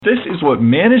This is what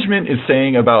management is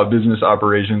saying about business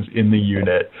operations in the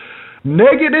unit.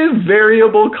 Negative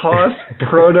variable cost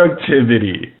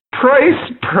productivity.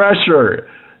 Price pressure.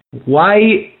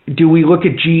 Why do we look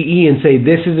at GE and say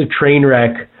this is a train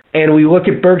wreck, and we look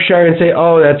at Berkshire and say,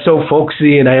 oh, that's so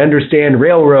folksy and I understand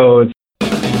railroads?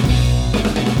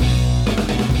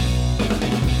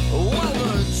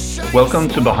 Welcome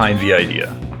to Behind the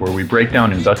Idea, where we break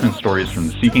down investment stories from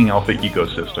the Seeking Alpha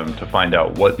ecosystem to find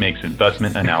out what makes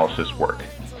investment analysis work.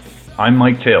 I'm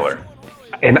Mike Taylor.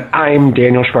 And I'm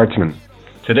Daniel Schwartzman.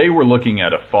 Today we're looking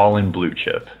at a fallen blue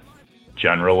chip,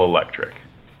 General Electric.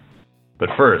 But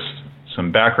first,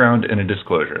 some background and a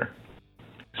disclosure.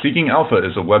 Seeking Alpha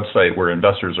is a website where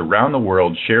investors around the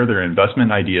world share their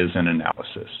investment ideas and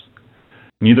analysis.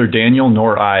 Neither Daniel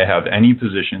nor I have any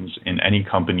positions in any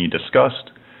company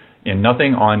discussed, and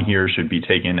nothing on here should be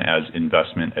taken as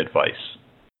investment advice.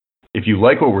 If you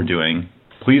like what we're doing,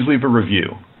 please leave a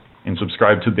review and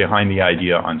subscribe to Behind the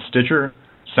Idea on Stitcher,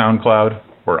 SoundCloud,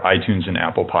 or iTunes and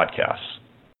Apple Podcasts.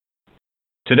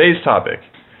 Today's topic: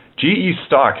 GE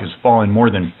stock has fallen more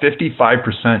than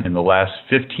 55% in the last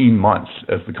 15 months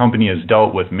as the company has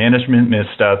dealt with management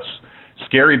missteps,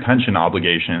 scary pension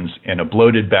obligations, and a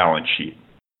bloated balance sheet.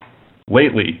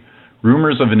 Lately,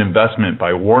 rumors of an investment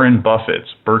by Warren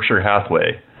Buffett's Berkshire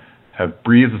Hathaway have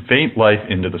breathed faint life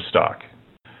into the stock.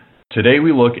 Today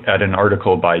we look at an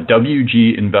article by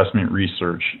WG Investment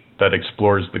Research that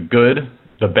explores the good,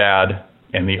 the bad,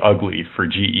 and the ugly for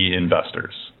GE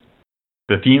investors.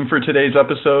 The theme for today's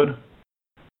episode: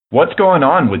 what's going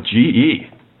on with GE?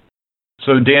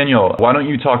 So Daniel, why don't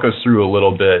you talk us through a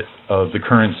little bit of the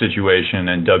current situation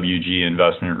and WG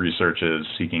Investment Research's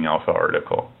Seeking Alpha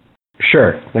article?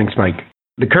 Sure. Thanks, Mike.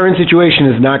 The current situation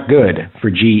is not good for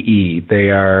GE.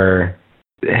 They are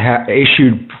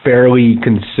issued fairly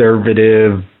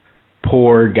conservative,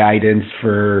 poor guidance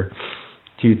for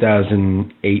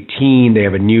 2018. They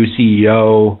have a new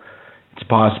CEO. It's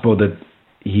possible that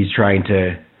he's trying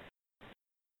to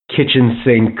kitchen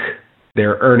sink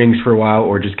their earnings for a while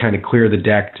or just kind of clear the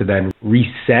deck to then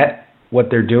reset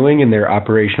what they're doing in their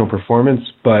operational performance.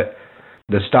 But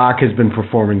the stock has been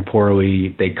performing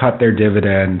poorly. They cut their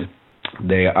dividend.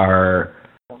 They are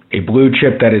a blue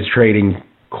chip that is trading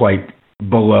quite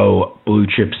below blue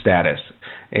chip status.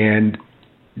 And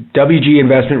WG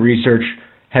Investment Research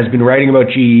has been writing about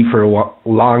GE for a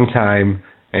long time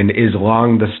and is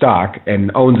long the stock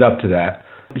and owns up to that.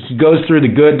 He goes through the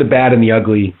good, the bad, and the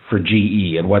ugly for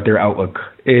GE and what their outlook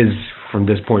is from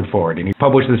this point forward. And he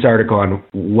published this article on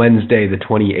Wednesday, the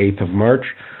 28th of March.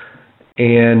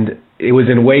 And it was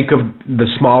in wake of the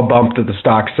small bump that the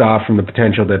stock saw from the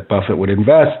potential that Buffett would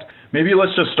invest. Maybe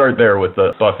let's just start there with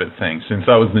the Buffett thing, since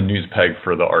that was the news peg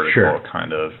for the article, Sure.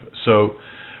 kind of. So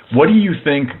what do you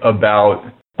think about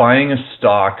buying a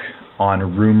stock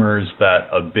on rumors that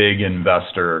a big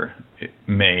investor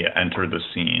may enter the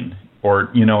scene? Or,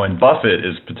 and Buffett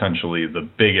is potentially the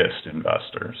biggest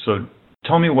investor. So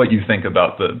tell me what you think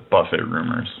about the Buffett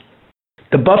rumors.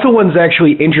 The Buffett one's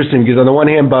actually interesting because on the one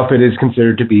hand, Buffett is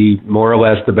considered to be more or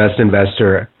less the best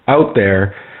investor out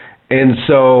there. And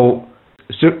so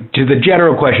to the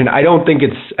general question, I think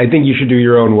you should do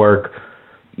your own work.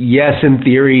 Yes, in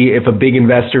theory, if a big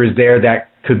investor is there,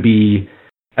 that could be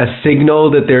a signal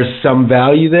that there's some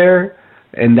value there,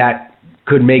 and that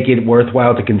could make it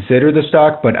worthwhile to consider the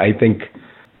stock. But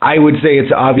I would say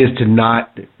it's obvious to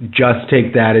not just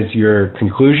take that as your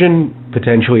conclusion,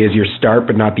 potentially as your start,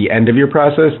 but not the end of your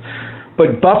process.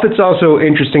 But Buffett's also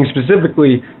interesting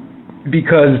specifically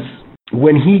because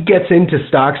when he gets into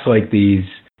stocks like these,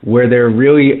 where they're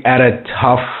really at a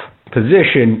tough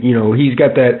position, he's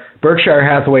got that Berkshire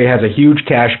Hathaway has a huge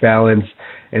cash balance,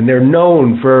 and they're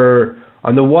known for,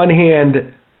 on the one hand,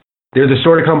 they're the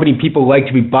sort of company people like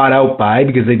to be bought out by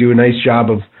because they do a nice job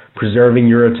of preserving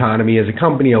your autonomy as a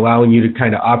company, allowing you to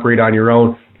kind of operate on your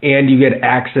own, and you get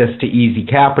access to easy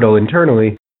capital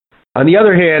internally. On the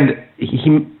other hand, he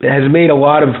has made a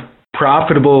lot of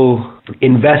profitable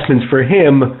investments for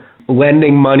him,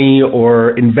 lending money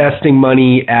or investing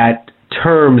money at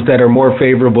terms that are more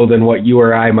favorable than what you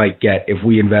or I might get if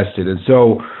we invested. And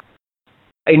so,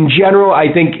 in general,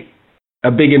 I think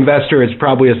a big investor is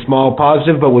probably a small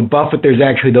positive, but with Buffett, there's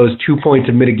actually those 2 points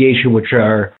of mitigation, which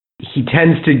are he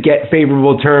tends to get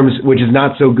favorable terms, which is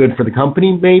not so good for the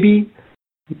company, maybe.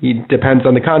 It depends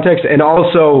on the context. And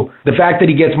also, the fact that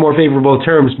he gets more favorable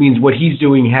terms means what he's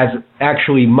doing has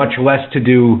actually much less to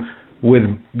do with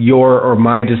your or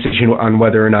my decision on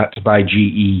whether or not to buy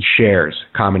GE shares,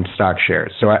 common stock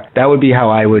shares. So that would be how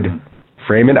I would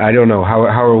frame it. I don't know.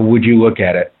 How would you look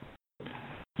at it?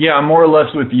 Yeah, I'm more or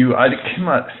less with you.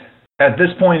 at this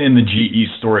point in the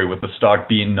GE story, with the stock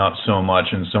beaten up so much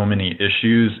and so many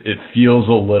issues, it feels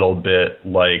a little bit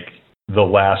like the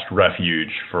last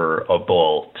refuge for a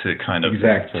bull to kind of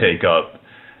take up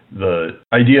the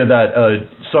idea that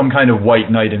some kind of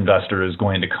white knight investor is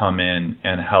going to come in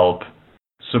and help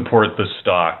support the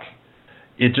stock.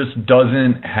 It just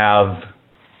doesn't have,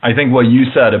 I think what you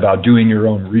said about doing your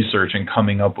own research and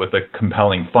coming up with a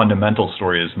compelling fundamental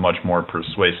story is much more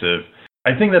persuasive.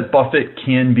 I think that Buffett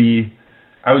can be,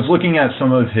 I was looking at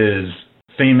some of his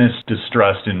famous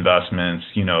distressed investments,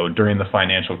 during the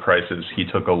financial crisis he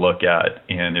took a look at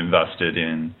and invested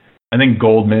in. I think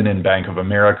Goldman and Bank of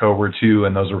America were two,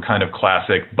 and those were kind of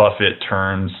classic Buffett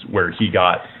terms where he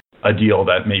got a deal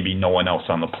that maybe no one else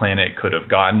on the planet could have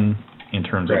gotten in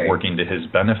terms of working to his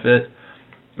benefit.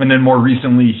 And then more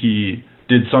recently, he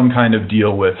did some kind of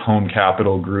deal with Home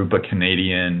Capital Group, a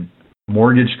Canadian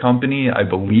mortgage company, I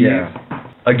believe. Yeah.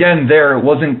 Again, it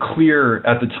wasn't clear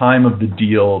at the time of the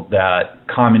deal that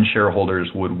common shareholders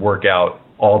would work out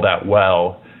all that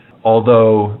well,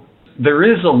 although there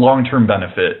is a long-term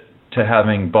benefit to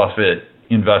having Buffett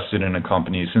invested in a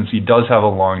company, since he does have a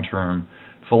long-term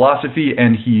philosophy,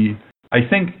 and I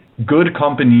think good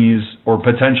companies, or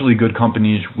potentially good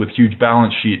companies with huge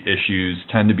balance sheet issues,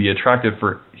 tend to be attractive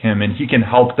for him, and he can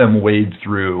help them wade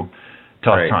through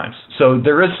tough times. So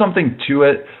there is something to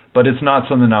it, but it's not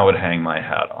something I would hang my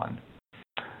hat on.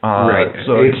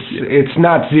 So it's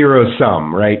not zero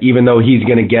sum, right? Even though he's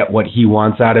going to get what he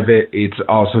wants out of it, it's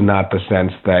also not the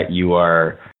sense that you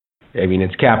are. I mean,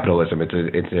 it's capitalism.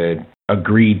 It's a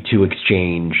agreed to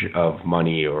exchange of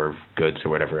money or goods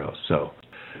or whatever else. So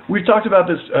we've talked about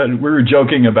this. We were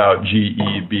joking about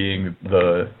GE being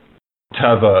the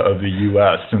Teva of the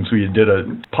U.S. since we did a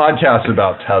podcast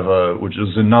about Teva, which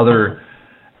is another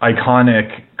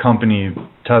iconic company.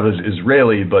 Teva's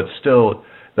Israeli, but still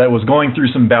that was going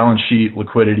through some balance sheet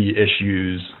liquidity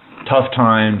issues, tough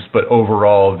times, but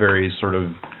overall very sort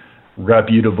of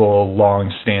reputable,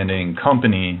 long-standing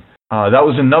company. That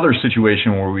was another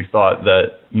situation where we thought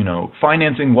that,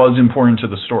 financing was important to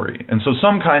the story. And so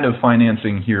some kind of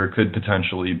financing here could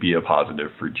potentially be a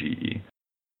positive for GE.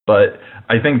 But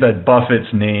I think that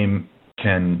Buffett's name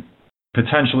can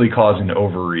potentially cause an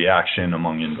overreaction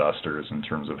among investors in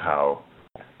terms of how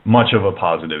much of a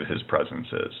positive his presence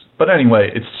is. But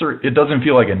anyway, it doesn't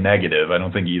feel like a negative. I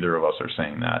don't think either of us are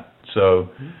saying that. So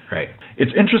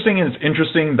It's interesting, and it's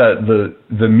interesting that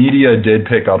the media did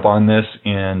pick up on this,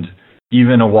 and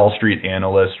even a Wall Street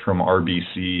analyst from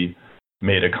RBC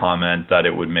made a comment that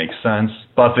it would make sense.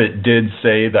 Buffett did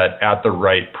say that at the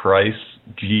right price,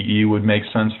 GE would make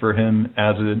sense for him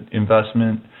as an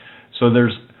investment. So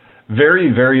there's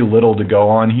very, very little to go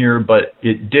on here, but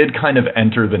it did kind of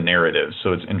enter the narrative.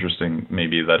 So it's interesting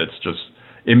maybe that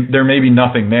there may be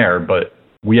nothing there, but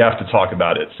we have to talk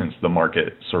about it since the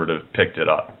market sort of picked it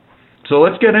up. So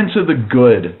let's get into the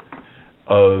good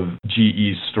of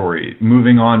GE's story,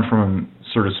 moving on from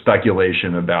sort of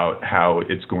speculation about how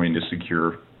it's going to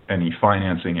secure any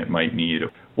financing it might need.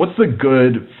 What's the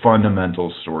good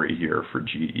fundamental story here for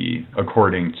GE,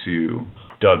 according to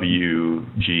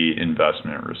WG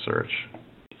Investment Research?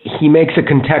 He makes a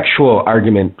contextual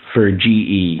argument for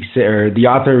GE. The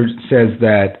author says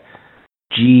that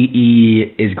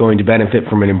GE is going to benefit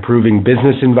from an improving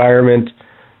business environment.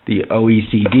 The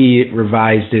OECD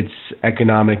revised its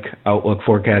economic outlook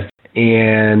forecast,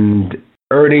 and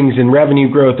earnings and revenue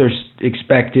growth are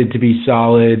expected to be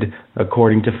solid,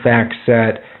 according to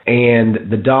FactSet,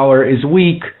 and the dollar is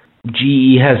weak.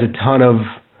 GE has a ton of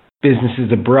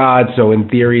businesses abroad, so in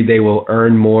theory they will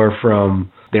earn more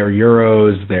from their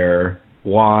euros, their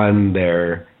yuan,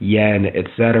 their yen,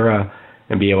 etc.,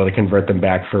 and be able to convert them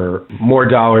back for more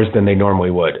dollars than they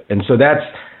normally would. And so that's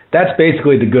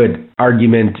basically the good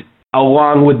argument,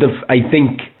 along with I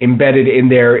think embedded in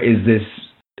there is this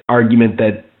argument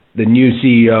that the new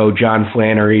CEO, John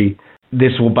Flannery,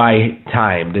 this will buy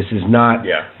time. This is not,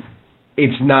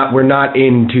 we're not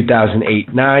in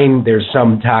 2008-9. There's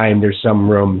some time, there's some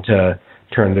room to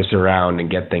turn this around and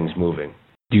get things moving.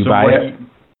 Do you buy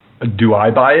it? Do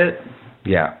I buy it?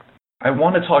 Yeah. I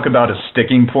want to talk about a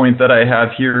sticking point that I have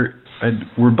here.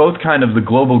 We're both kind of, the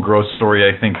global growth story,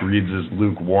 I think, reads as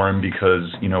lukewarm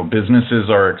because, businesses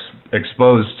are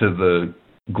exposed to the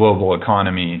global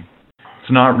economy.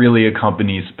 It's not really a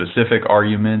company-specific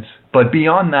argument. But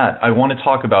beyond that, I want to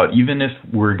talk about, even if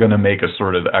we're going to make a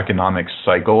sort of economic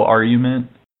cycle argument,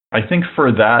 I think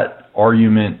for that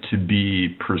argument to be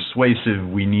persuasive,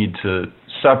 we need to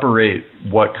separate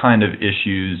what kind of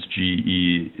issues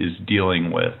GE is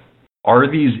dealing with. Are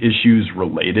these issues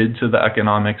related to the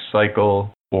economic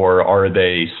cycle? or are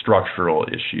they structural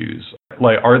issues?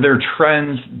 Like, are there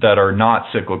trends that are not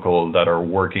cyclical that are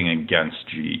working against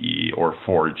GE or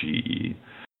for GE?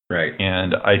 Right.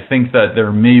 And I think that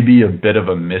there may be a bit of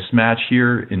a mismatch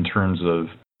here in terms of,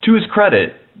 to his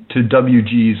credit, to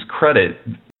WG's credit,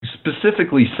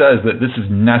 specifically says that this is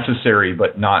necessary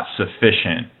but not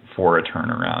sufficient for a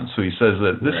turnaround. So he says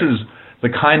that this is the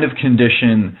kind of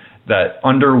condition that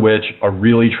under which a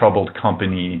really troubled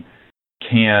company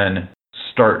can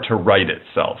start to right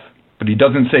itself. But he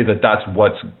doesn't say that that's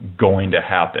what's going to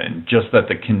happen, just that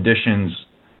the conditions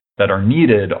that are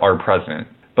needed are present.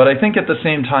 But I think at the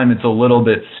same time, it's a little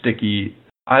bit sticky.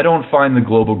 I don't find the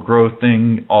global growth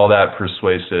thing all that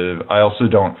persuasive. I also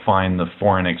don't find the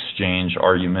foreign exchange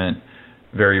argument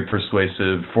very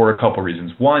persuasive for a couple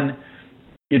reasons. One,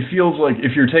 it feels like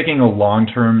if you're taking a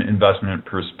long-term investment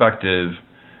perspective,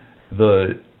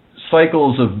 the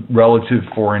cycles of relative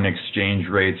foreign exchange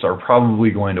rates are probably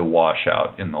going to wash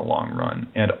out in the long run.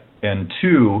 And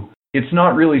two, it's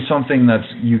not really something that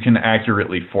you can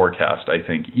accurately forecast, I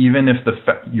think. Even if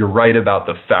you're right about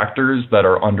the factors that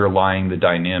are underlying the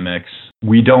dynamics,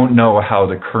 we don't know how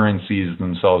the currencies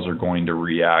themselves are going to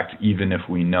react, even if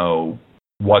we know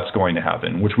what's going to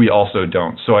happen, which we also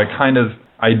don't. So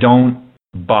I don't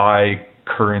buy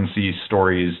currency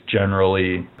stories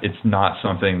generally. It's not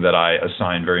something that I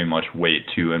assign very much weight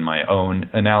to in my own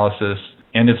analysis.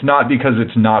 And it's not because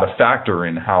it's not a factor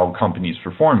in how companies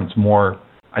perform. It's more,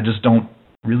 I just don't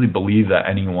really believe that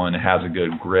anyone has a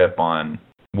good grip on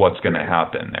what's going to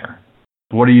happen there.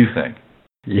 What do you think?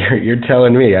 You're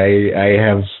telling me.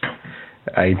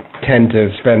 I tend to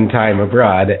spend time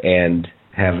abroad and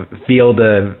feel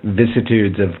the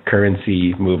vicissitudes of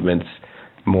currency movements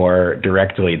more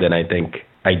directly than I think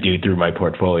I do through my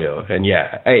portfolio. And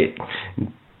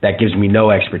that gives me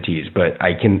no expertise, but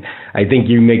I think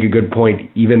you make a good point.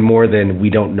 Even more than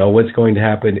we don't know what's going to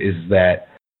happen is that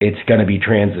it's going to be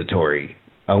transitory.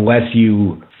 Unless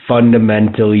you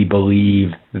fundamentally believe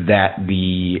that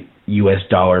the US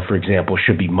dollar, for example,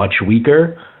 should be much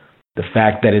weaker, the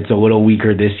fact that it's a little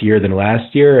weaker this year than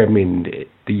last year, I mean,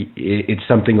 it's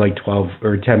something like 12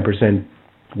 or 10%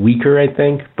 weaker, I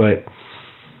think, but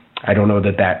I don't know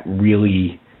that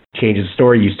really changes the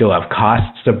story. You still have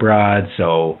costs abroad,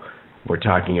 so we're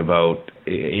talking about,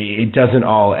 it doesn't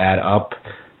all add up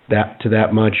to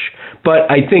that much. But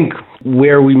I think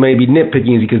where we may be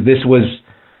nitpicking is because this was,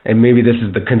 and maybe this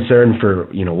is the concern for,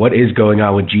 what is going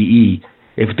on with GE.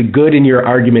 If the good in your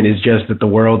argument is just that the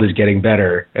world is getting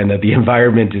better and that the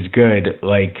environment is good,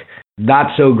 like,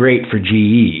 not so great for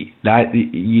GE.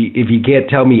 If you can't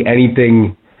tell me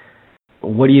anything,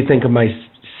 what do you think of my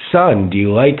son? Do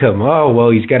you like him? Oh,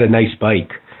 well, he's got a nice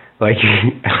bike. Like,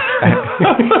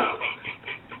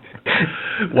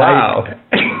 wow.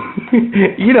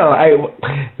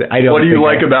 I don't. What do you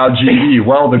like about GE?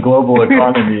 Well, the global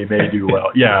economy may do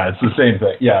well. Yeah, it's the same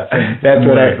thing. Yeah, that's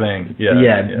what I think.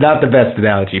 Yeah, not the best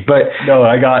analogy, but no,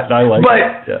 I like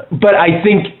it. Yeah. But I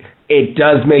think it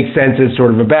does make sense as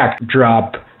sort of a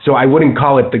backdrop. So I wouldn't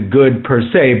call it the good per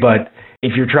se, but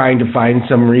if you're trying to find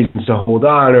some reasons to hold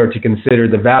on or to consider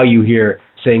the value here,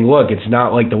 saying, look, it's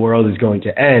not like the world is going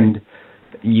to end.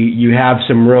 You have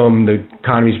some room. The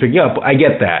economy's picking up. I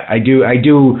get that. I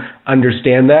do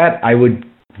understand that. I would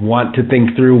want to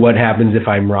think through what happens if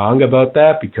I'm wrong about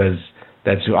that, because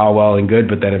that's all well and good.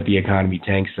 But then if the economy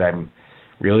tanks, I'm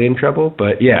really in trouble.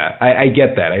 But yeah, I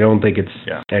get that. I don't think it's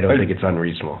it's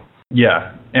unreasonable.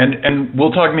 Yeah, and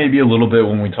we'll talk maybe a little bit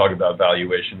when we talk about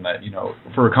valuation that,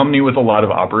 for a company with a lot of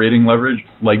operating leverage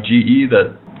like GE,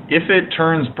 that if it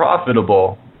turns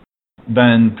profitable,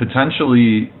 then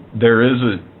potentially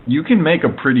you can make a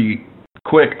pretty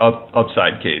quick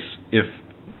upside case if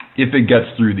it gets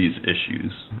through these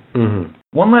issues. Mm-hmm.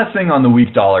 One last thing on the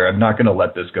weak dollar. I'm not going to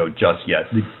let this go just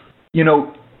yet.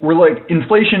 We're like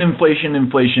inflation.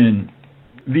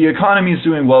 The economy is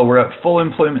doing well. We're at full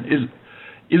employment.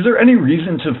 Is there any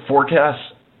reason to forecast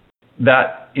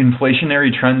that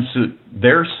inflationary trends,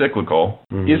 they're cyclical?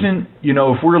 Mm-hmm.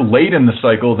 If we're late in the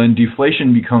cycle, then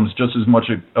deflation becomes just as much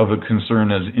of a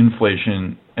concern as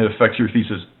inflation. It affects your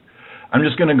thesis. I'm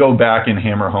just going to go back and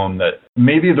hammer home that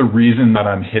maybe the reason that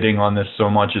I'm hitting on this so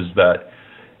much is that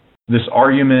this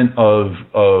argument of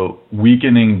a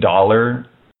weakening dollar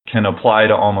can apply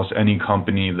to almost any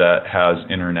company that has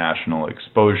international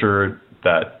exposure,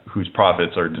 whose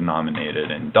profits are denominated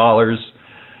in dollars.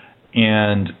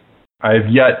 And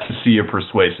I've yet to see a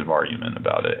persuasive argument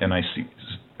about it. And I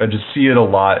just see it a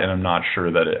lot, and I'm not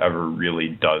sure that it ever really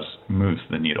does move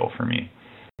the needle for me.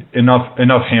 Enough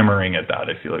hammering at that.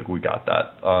 I feel like we got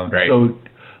that. Right. So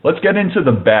let's get into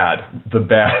the bad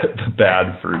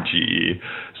for GE.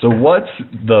 So what's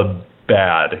the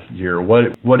bad here?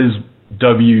 What is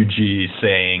WG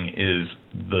saying is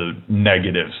the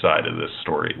negative side of this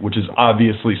story, which is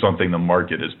obviously something the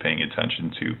market is paying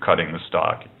attention to, cutting the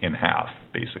stock in half,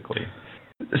 basically.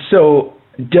 So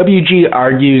WG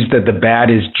argues that the bad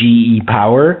is GE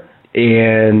Power,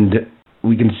 and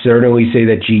we can certainly say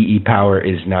that GE Power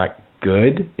is not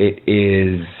good. It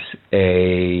is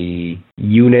a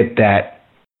unit that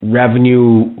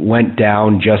revenue went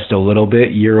down just a little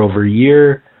bit year over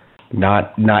year.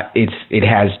 It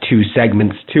has two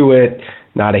segments to it,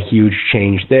 not a huge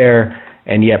change there,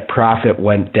 and yet profit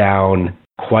went down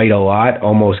quite a lot,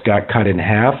 almost got cut in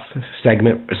half.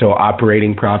 So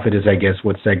operating profit is, I guess,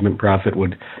 what segment profit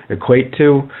would equate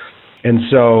to. And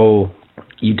so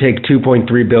you take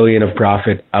 $2.3 billion of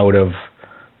profit out of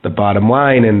the bottom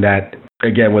line, and that,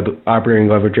 again, with operating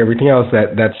leverage, everything else,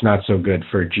 that's not so good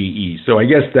for GE. So I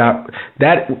guess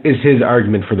that is his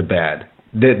argument for the bad.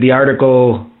 The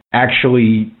article,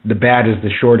 actually, the bad is the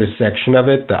shortest section of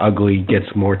it. The ugly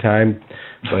gets more time,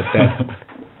 but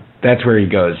that's where he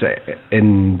goes.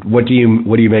 And what do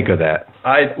you make of that?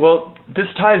 Well, this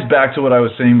ties back to what I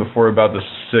was saying before about the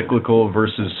cyclical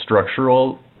versus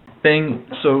structural thing.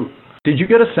 So did you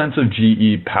get a sense of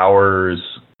GE Power's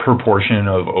proportion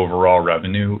of overall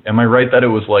revenue? Am I right that it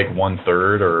was like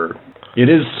 1/3, or it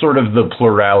is sort of the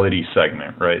plurality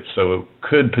segment, right? So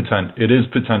it is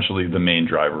potentially the main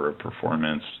driver of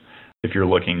performance if you're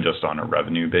looking just on a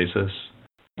revenue basis.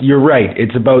 You're right.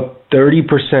 It's about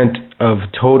 30% of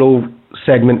total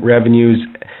segment revenues,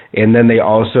 and then they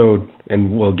also,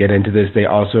 and we'll get into this, they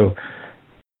also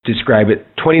describe it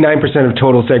 29% of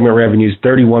total segment revenues,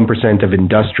 31% of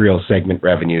industrial segment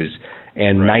revenues,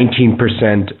 and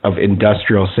 19% of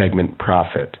industrial segment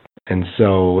profit. And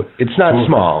so it's not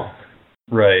small.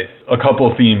 Right. A couple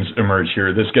of themes emerge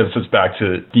here. This gets us back to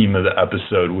the theme of the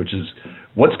episode, which is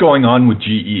what's going on with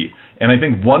GE. And I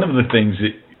think one of the things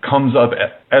that comes up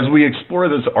as we explore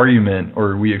this argument,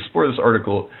 or we explore this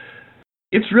article,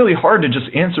 it's really hard to just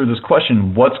answer this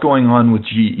question, what's going on with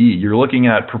GE? You're looking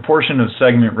at proportion of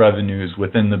segment revenues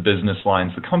within the business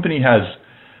lines. The company has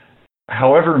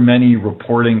however many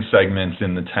reporting segments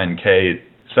in the 10K,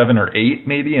 7 or 8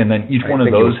 maybe, and then each one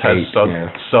of those has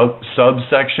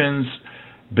subsections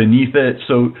beneath it.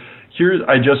 So here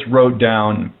I just wrote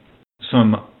down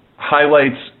some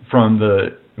highlights from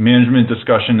the management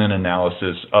discussion and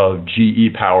analysis of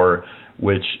GE Power,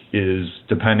 which is,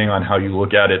 depending on how you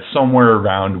look at it, somewhere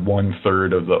around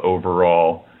 1/3 of the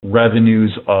overall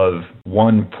revenues of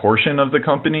one portion of the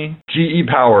company. GE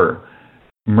Power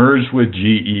merged with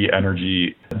GE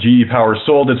Energy. GE Power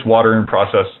sold its water and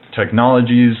process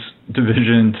technologies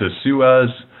division to Suez.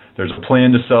 There's a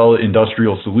plan to sell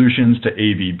industrial solutions to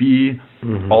ABB.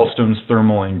 Alstom's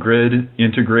thermal and grid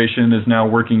integration is now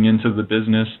working into the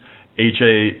business.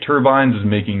 HA Turbines is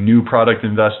making new product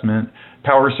investment.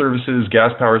 Power services,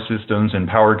 gas power systems, and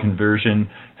power conversion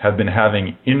have been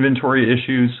having inventory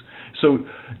issues. So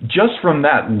just from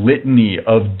that litany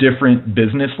of different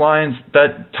business lines,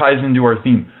 that ties into our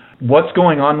theme. What's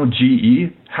going on with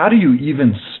GE? How do you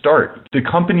even start? The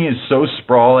company is so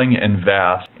sprawling and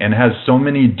vast and has so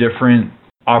many different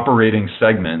operating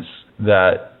segments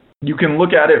that you can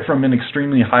look at it from an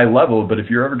extremely high level, but if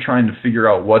you're ever trying to figure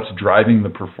out what's driving the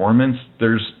performance,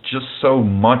 there's just so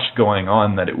much going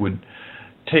on that it would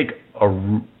take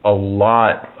a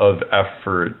lot of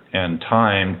effort and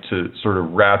time to sort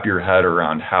of wrap your head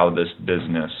around how this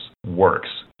business works.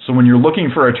 So when you're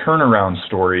looking for a turnaround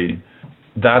story,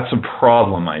 that's a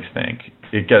problem, I think.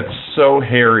 It gets so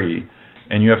hairy,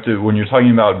 and you have to, when you're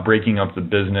talking about breaking up the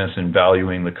business and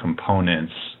valuing the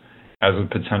components as a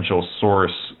potential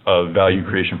source of value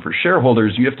creation for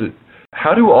shareholders, you have to,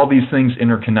 how do all these things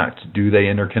interconnect? Do they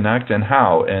interconnect, and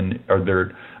how? And are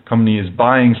there companies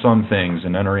buying some things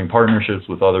and entering partnerships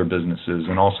with other businesses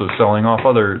and also selling off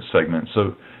other segments?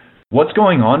 So what's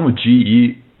going on with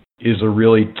GE is a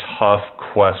really tough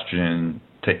question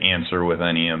to answer with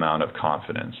any amount of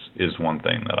confidence, is one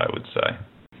thing that I would say.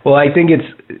 Well, I think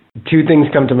it's two things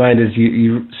come to mind as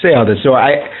you say all this. So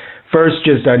first,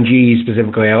 just on GE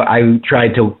specifically, I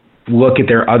tried to look at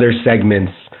their other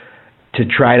segments to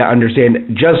try to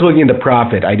understand, just looking at the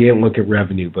profit. I didn't look at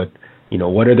revenue, but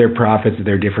what are their profits of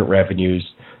their different revenues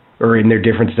or in their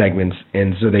different segments?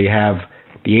 And so they have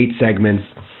the 8 segments.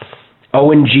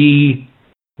 O&G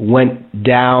went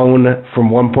down from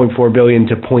 $1.4 billion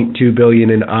to $0.2 billion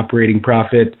in operating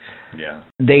profit. Yeah.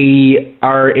 They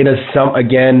are in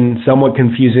somewhat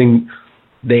confusing.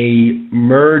 They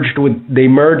merged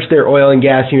their oil and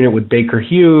gas unit with Baker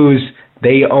Hughes.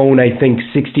 They own, I think,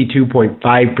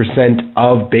 62.5%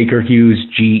 of Baker Hughes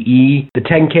GE. The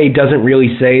 10K doesn't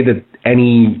really say that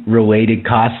any related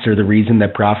costs are the reason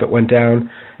that profit went down.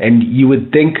 And you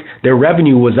would think their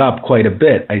revenue was up quite a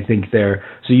bit, I think, there.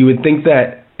 So you would think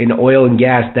that in oil and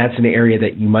gas, that's an area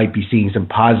that you might be seeing some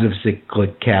positive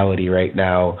cyclicality right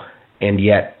now. And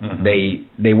yet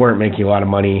they weren't making a lot of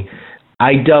money.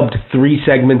 I dubbed 3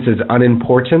 segments as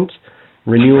unimportant.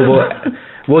 Renewable,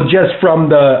 well, just from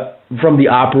the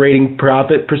operating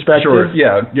profit perspective. Sure.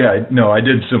 Yeah. No, I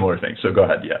did similar things. So go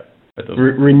ahead. Yeah.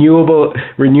 Renewable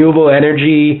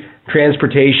energy,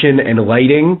 transportation, and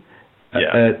lighting.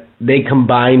 Yeah. They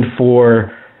combined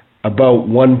for about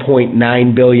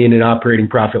 $1.9 billion in operating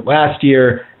profit last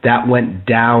year. That went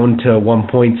down to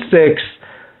 1.6.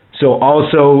 So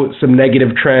also some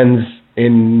negative trends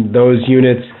in those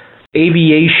units.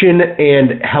 Aviation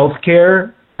and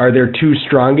healthcare are their 2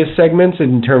 strongest segments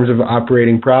in terms of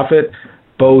operating profit.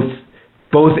 Both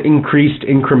increased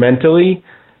incrementally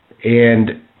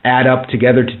and add up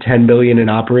together to $10 billion in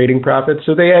operating profit.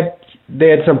 So they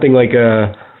had something like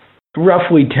a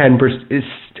roughly 10%,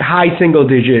 high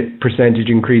single-digit percentage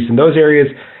increase in those areas.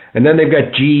 And then they've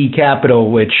got GE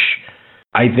Capital, which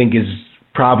I think is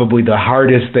probably the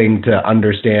hardest thing to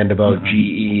understand about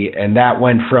GE. And that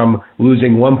went from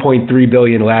losing $1.3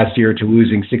 billion last year to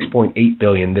losing $6.8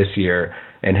 billion this year,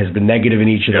 and has been negative in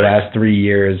each of the last 3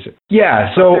 years.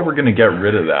 Yeah, so they were going to get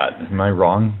rid of that. Am I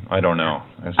wrong? I don't know.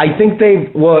 I think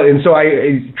and so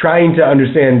I trying to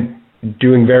understand,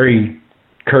 doing very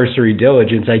cursory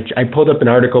diligence, I pulled up an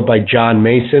article by John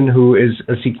Mason, who is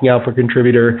a Seeking Alpha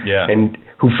contributor, and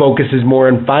who focuses more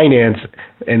on finance.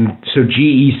 And so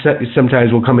GE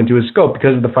sometimes will come into his scope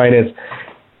because of the finance.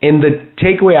 And the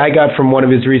takeaway I got from one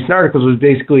of his recent articles was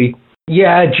basically,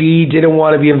 GE didn't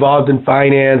want to be involved in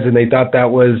finance, and they thought that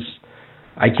was,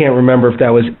 I can't remember if that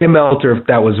was Immelt or if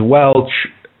that was Welch,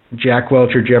 Jack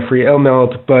Welch or Jeffrey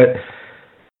Immelt, but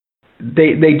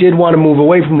they did want to move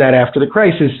away from that after the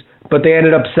crisis, but they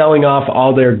ended up selling off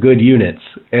all their good units.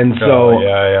 And so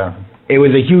it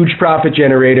was a huge profit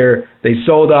generator. They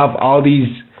sold off all these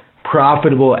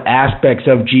profitable aspects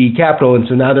of GE Capital, and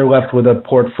so now they're left with a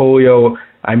portfolio,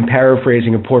 I'm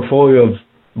paraphrasing, a portfolio of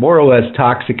more or less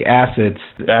toxic assets.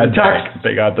 Bad bank.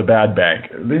 They got the bad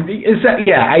bank.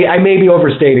 I may be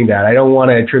overstating that. I don't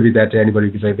want to attribute that to anybody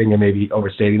because I think I may be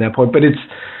overstating that point. But it's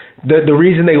the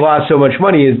reason they lost so much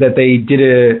money is that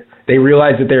they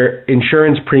realized that their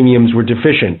insurance premiums were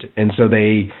deficient, and so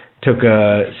they took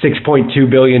a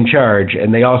 $6.2 billion charge,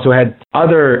 and they also had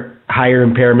other higher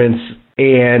impairments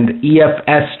and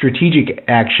EFS strategic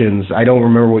actions. I don't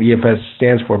remember what EFS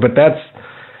stands for, but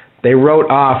they wrote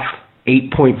off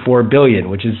 $8.4 billion,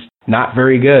 which is not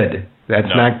very good. That's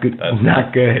not good. That's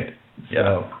not good.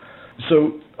 Yeah.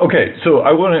 So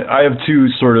I have 2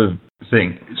 sort of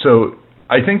things. So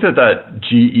I think that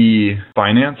GE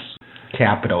finance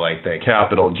capital,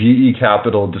 GE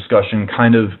Capital discussion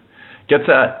kind of gets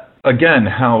at, again,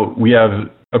 how we have,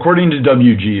 according to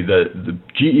WG, the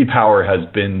GE Power has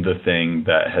been the thing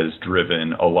that has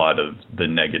driven a lot of the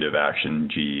negative action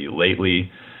GE lately.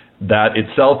 That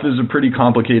itself is a pretty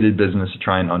complicated business to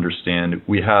try and understand.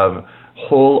 We have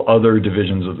whole other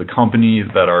divisions of the company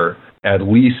that are at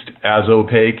least as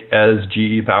opaque as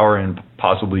GE Power and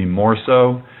possibly more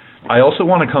so. I also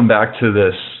want to come back to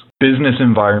this business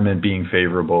environment being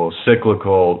favorable,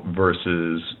 cyclical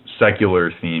versus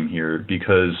secular theme here,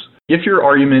 because if your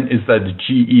argument is that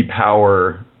GE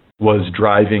Power was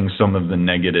driving some of the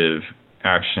negative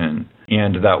action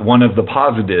and that one of the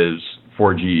positives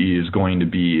for GE is going to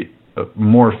be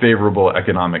more favorable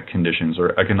economic conditions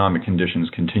or economic conditions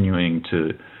continuing to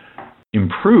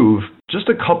improve, just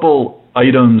a couple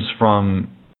items from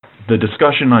the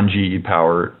discussion on GE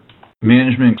Power.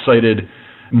 Management cited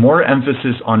more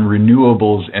emphasis on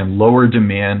renewables and lower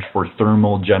demand for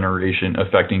thermal generation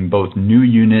affecting both new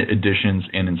unit additions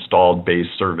and installed base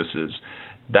services.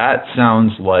 That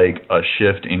sounds like a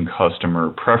shift in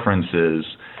customer preferences,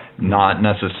 not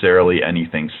necessarily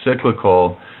anything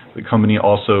cyclical. The company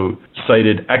also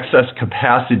cited excess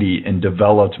capacity in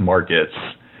developed markets.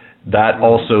 That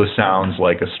also sounds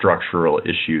like a structural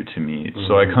issue to me.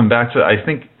 So I come back to, I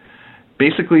think,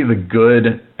 basically the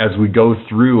good, as we go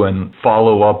through and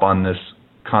follow up on this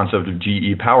concept of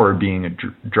GE Power being a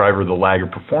driver of the lag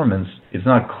of performance, it's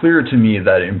not clear to me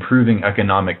that improving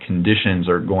economic conditions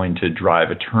are going to drive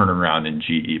a turnaround in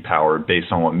GE Power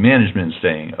based on what management is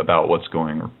saying about what's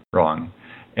going wrong.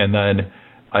 And then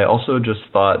I also just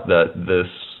thought that this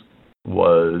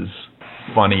was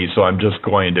funny, so I'm just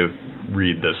going to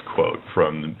read this quote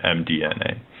from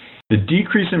MDNA. The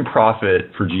decrease in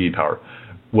profit for GE Power.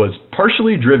 was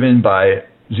partially driven by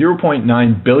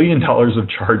 $0.9 billion of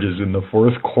charges in the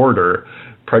fourth quarter,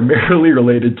 primarily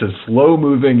related to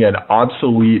slow-moving and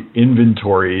obsolete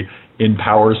inventory in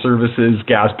power services,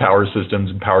 gas power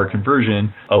systems, and power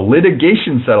conversion, a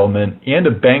litigation settlement, and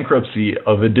a bankruptcy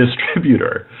of a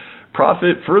distributor.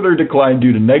 Profit further declined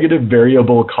due to negative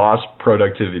variable cost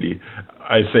productivity.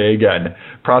 I say again,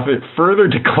 profit further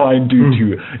declined due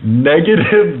to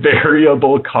negative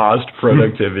variable cost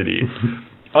productivity.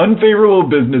 Unfavorable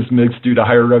business mix due to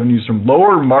higher revenues from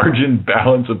lower margin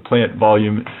balance of plant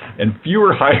volume and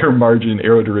fewer higher margin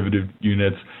aeroderivative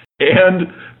units,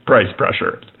 and price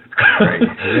pressure. Right.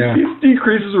 Yeah. These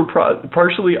decreases were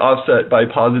partially offset by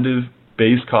positive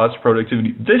base cost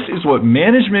productivity. This is what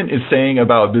management is saying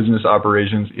about business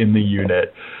operations in the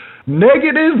unit.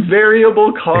 Negative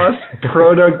variable cost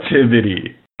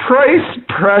productivity. Price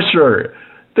pressure.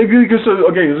 They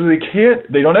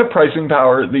don't have pricing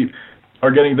power. They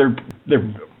are getting their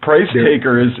price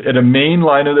takers at a main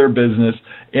line of their business,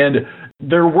 and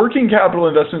their working capital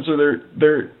investments are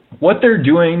their what they're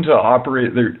doing to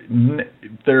operate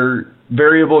their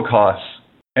variable costs.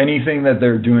 Anything that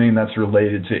they're doing that's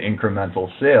related to incremental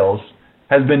sales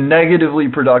has been negatively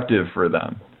productive for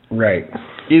them. Right.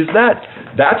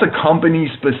 That's a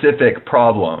company-specific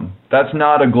problem. That's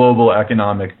not a global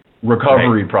economic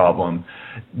recovery problem.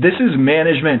 This is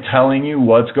management telling you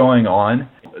what's going on.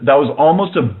 That was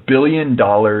almost $1 billion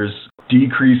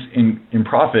decrease in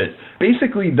profit.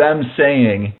 Basically them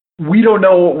saying, we don't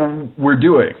know what we're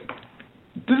doing.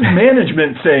 This is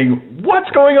management saying, what's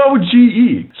going on with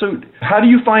GE? So how do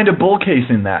you find a bull case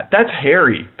in that? That's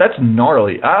hairy. That's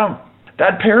gnarly.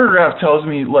 That paragraph tells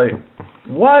me, like,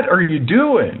 what are you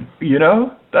doing? You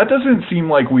know? That doesn't seem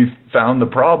like we've found the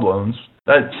problems.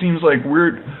 That seems like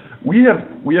we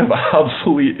have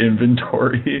obsolete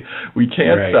inventory. We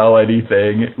can't sell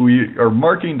anything. We are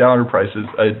marking down our prices.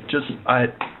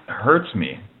 It hurts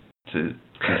me to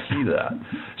see that.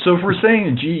 So if we're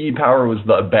saying GE Power was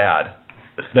the bad,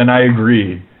 then I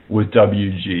agree with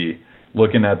WG.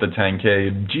 Looking at the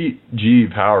 10K,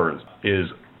 GE Power is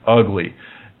ugly.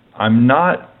 I'm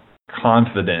not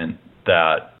confident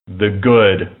that the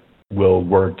good will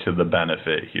work to the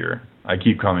benefit here. I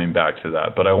keep coming back to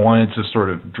that, but I wanted to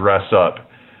sort of dress up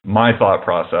my thought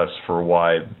process for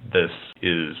why this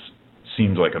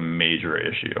seems like a major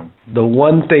issue. The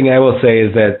one thing I will say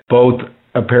is that both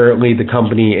apparently the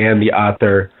company and the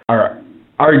author are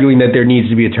arguing that there needs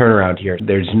to be a turnaround here.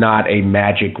 There's not a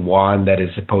magic wand that is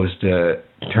supposed to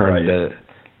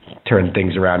turn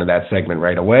things around in that segment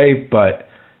right away, but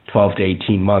 12 to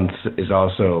 18 months is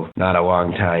also not a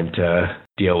long time to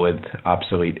deal with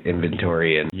obsolete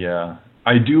inventory. Yeah.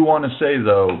 I do want to say,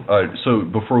 though, so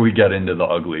before we get into the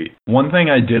ugly, one thing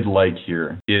I did like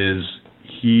here is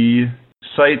he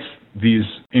cites these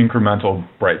incremental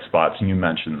bright spots, and you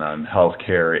mentioned them: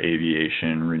 healthcare,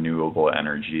 aviation, renewable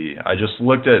energy. I just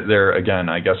looked at again,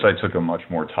 I guess I took a much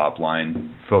more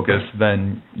top-line focus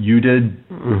than you did,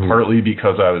 partly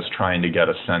because I was trying to get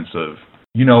a sense of,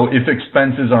 if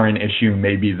expenses are an issue,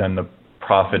 maybe then the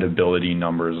profitability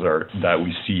numbers that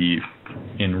we see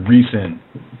in recent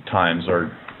times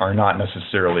are not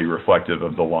necessarily reflective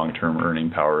of the long-term earning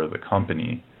power of the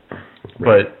company.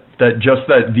 Right. But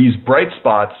that these bright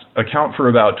spots account for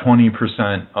about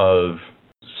 20% of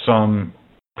some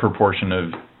proportion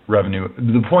of revenue.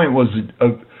 The point was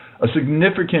a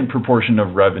significant proportion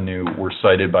of revenue were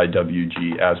cited by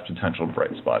WG as potential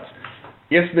bright spots.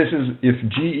 If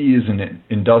GE is an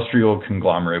industrial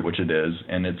conglomerate, which it is,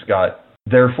 and it's got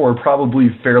therefore probably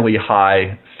fairly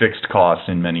high fixed costs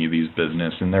in many of these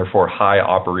businesses, and therefore high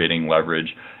operating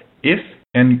leverage.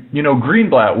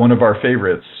 Greenblatt, one of our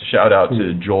favorites, shout out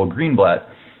to Joel Greenblatt,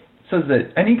 says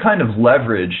that any kind of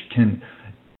leverage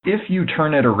if you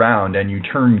turn it around and you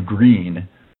turn green,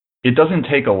 it doesn't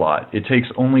take a lot. It takes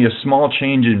only a small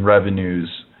change in revenues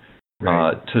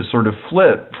to sort of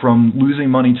flip from losing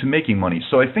money to making money.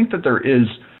 So I think that there is,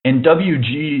 and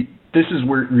WG, this is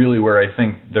where I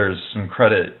think there's some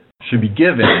credit should be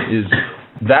given, is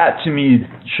that to me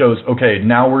shows, okay,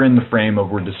 now we're in the frame of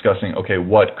we're discussing, okay,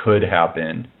 what could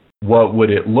happen? What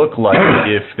would it look like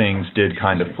if things did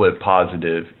kind of flip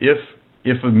positive?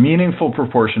 If a meaningful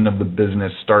proportion of the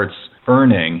business starts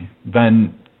earning,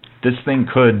 then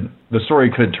the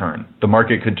story could turn, the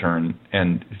market could turn,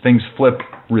 and things flip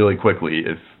really quickly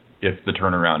if the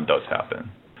turnaround does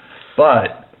happen.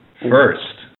 But first,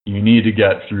 you need to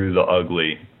get through the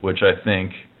ugly, which I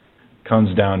think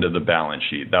comes down to the balance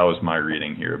sheet. That was my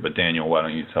reading here. But Daniel, why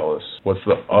don't you tell us what's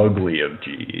the ugly of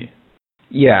GE?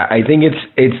 Yeah, I think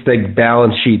it's the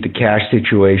balance sheet, the cash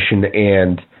situation,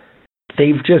 and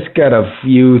They've just got a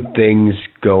few things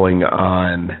going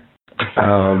on.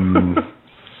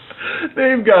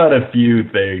 They've got a few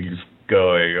things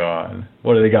going on.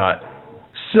 What do they got?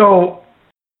 So,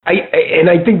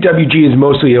 I think WG is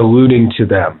mostly alluding to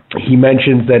them. He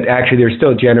mentions that actually they're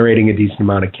still generating a decent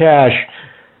amount of cash.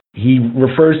 He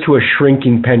refers to a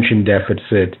shrinking pension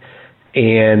deficit,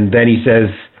 and then he says,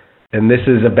 and this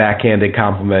is a backhanded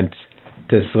compliment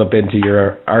to slip into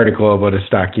your article about a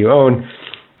stock you own,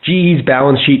 GE's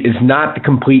balance sheet is not the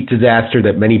complete disaster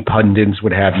that many pundits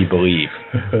would have you believe.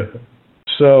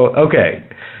 So, okay,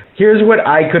 here's what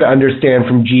I could understand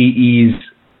from GE's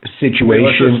situation.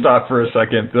 Let's just stop for a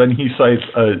second. Then he cites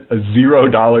a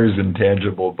 $0 in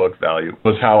tangible book value,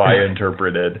 was how I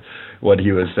interpreted what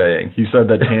he was saying. He said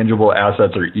that tangible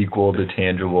assets are equal to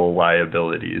tangible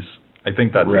liabilities. I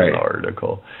think that's in the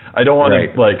article. I don't want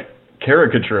to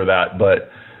caricature that,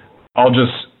 but I'll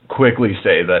just quickly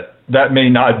say that may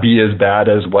not be as bad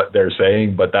as what they're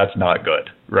saying, but that's not good,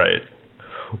 right?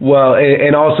 Well,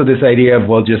 and also this idea of,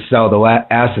 well, just sell the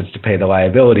assets to pay the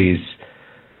liabilities.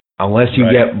 Unless you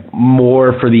get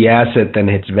more for the asset than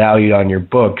it's valued on your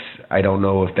books, I don't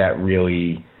know if that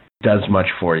really does much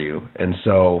for you. And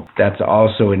so that's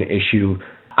also an issue.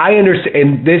 I understand,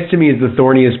 and this to me is the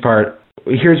thorniest part.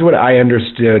 Here's what I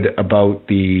understood about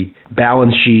the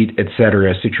balance sheet, et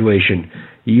cetera, situation.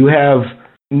 You have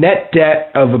net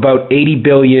debt of about $80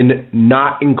 billion,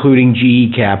 not including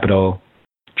GE Capital.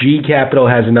 GE Capital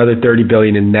has another $30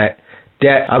 billion in net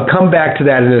debt. I'll come back to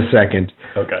that in a second.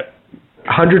 Okay.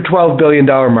 $112 billion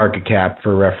market cap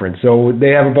for reference. So they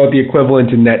have about the equivalent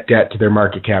in net debt to their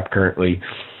market cap currently.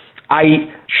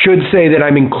 I should say that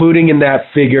I'm including in that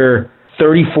figure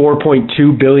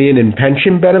 $34.2 billion in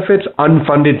pension benefits,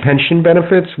 unfunded pension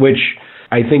benefits, which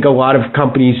I think a lot of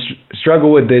companies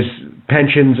struggle with this.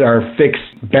 Pensions are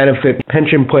fixed benefit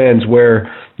pension plans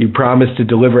where you promise to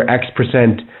deliver X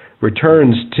percent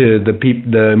returns to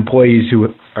the employees who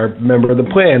are a member of the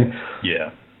plan. Yeah.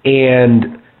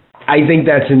 And I think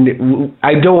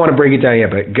I don't want to break it down yet,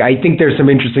 but I think there's some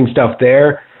interesting stuff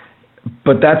there,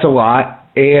 but that's a lot.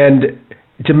 And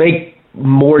to make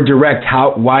more direct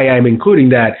why I'm including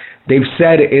that, they've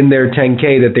said in their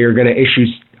 10K that they are going to issue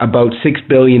about $6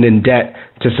 billion in debt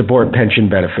to support pension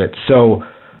benefits. So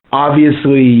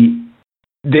obviously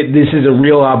this is a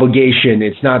real obligation.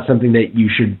 It's not something that you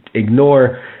should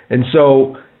ignore. And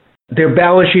so their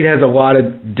balance sheet has a lot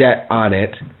of debt on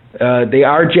it. They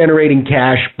are generating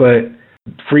cash, but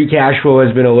free cash flow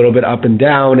has been a little bit up and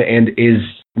down and is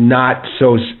not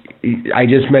so. I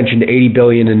just mentioned $80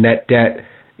 billion in net debt,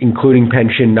 including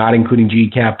pension, not including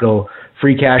GE Capital.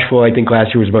 Free cash flow, I think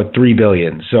last year was about $3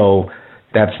 billion. So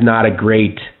that's not a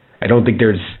great. I don't think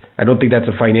that's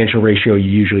a financial ratio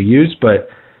you usually use, but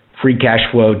free cash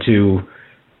flow to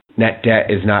net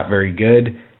debt is not very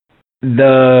good.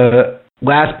 The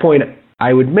last point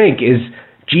I would make is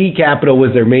GE Capital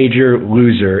was their major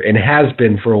loser and has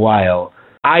been for a while.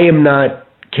 I am not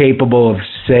capable of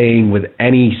saying with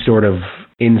any sort of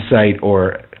insight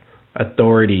or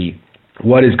authority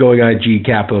what is going on at GE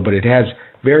Capital, but it has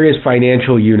various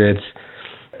financial units.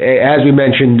 As we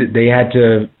mentioned, they had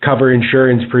to cover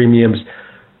insurance premiums.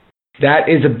 That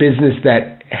is a business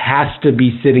that has to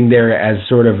be sitting there as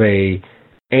sort of a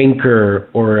anchor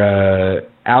or a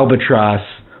albatross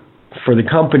for the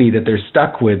company that they're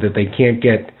stuck with, that they can't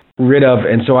get rid of.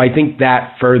 And so I think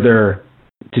that further,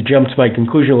 to jump to my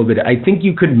conclusion a little bit, I think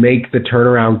you could make the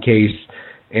turnaround case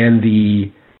and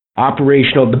the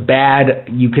operational, the bad,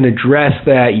 you can address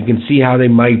that. You can see how they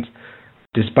might,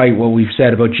 despite what we've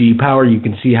said about GE Power, you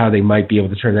can see how they might be able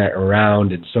to turn that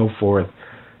around and so forth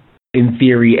in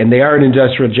theory. And they are an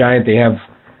industrial giant. They have,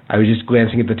 I was just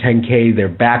glancing at the 10K, their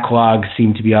backlogs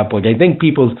seem to be up. Like I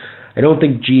don't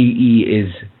think GE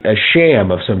is a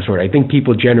sham of some sort. I think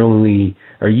people generally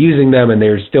are using them and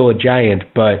they're still a giant,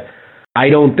 but I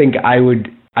don't think I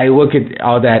look at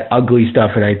all that ugly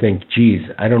stuff and I think, geez,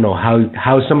 I don't know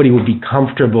how somebody would be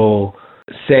comfortable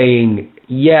saying,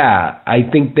 yeah, I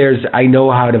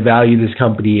know how to value this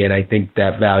company and I think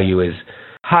that value is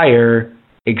higher,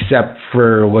 except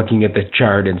for looking at the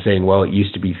chart and saying, well, it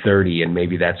used to be 30 and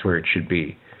maybe that's where it should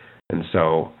be. And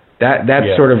so that's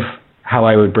sort of how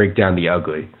I would break down the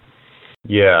ugly.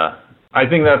 Yeah, I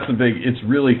think that's it's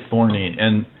really thorny.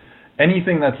 And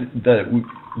anything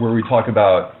where we talk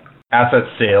about asset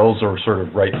sales or sort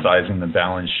of right-sizing the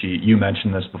balance sheet, you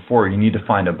mentioned this before, you need to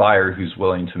find a buyer who's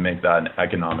willing to make that an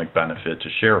economic benefit to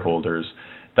shareholders.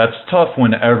 That's tough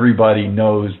when everybody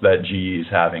knows that GE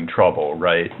is having trouble,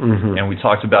 right? Mm-hmm. And we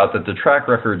talked about that the track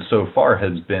record so far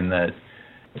has been that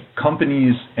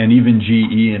companies, and even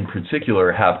GE in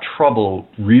particular, have trouble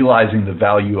realizing the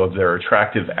value of their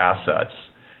attractive assets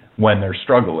when they're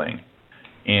struggling.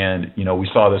 And, we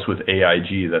saw this with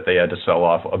AIG, that they had to sell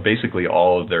off basically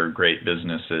all of their great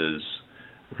businesses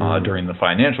during the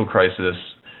financial crisis.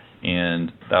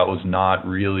 And that was not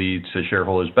really to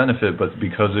shareholders' benefit, but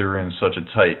because they were in such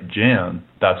a tight jam,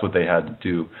 that's what they had to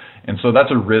do. And so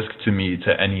that's a risk to me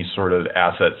to any sort of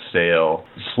asset sale,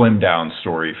 slim down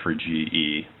story for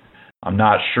GE. I'm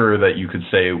not sure that you could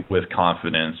say with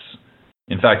confidence.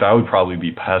 In fact, I would probably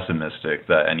be pessimistic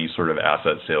that any sort of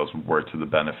asset sales would work to the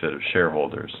benefit of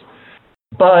shareholders.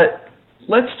 But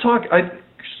let's talk.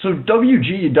 So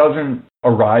WG doesn't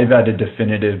arrive at a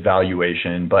definitive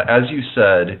valuation, but as you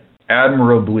said,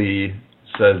 admirably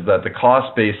says that the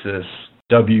cost basis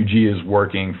WG is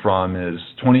working from is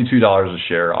 $22 a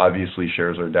share. Obviously,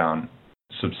 shares are down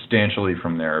substantially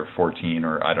from there, 14,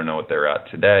 or I don't know what they're at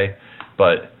today,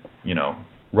 but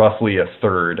roughly a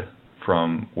third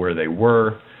from where they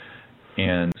were.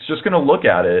 And it's just going to look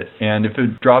at it, and if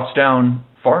it drops down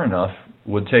far enough,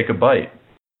 would take a bite.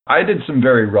 I did some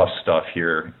very rough stuff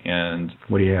here, and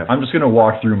what do you have? I'm just going to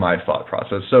walk through my thought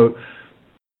process. So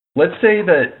let's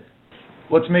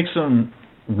make some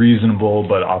reasonable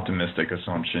but optimistic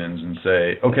assumptions and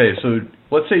say, okay, so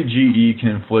let's say GE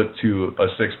can flip to a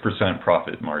 6%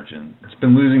 profit margin. It's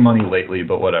been losing money lately,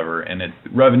 but whatever, and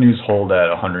revenues hold at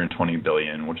 $120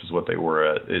 billion, which is what they were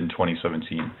at in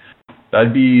 2017.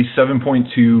 That'd be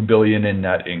 $7.2 billion in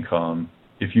net income.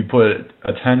 If you put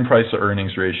a 10 price to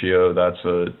earnings ratio, that's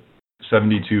a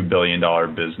 $72 billion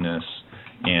business.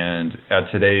 And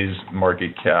at today's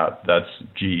market cap,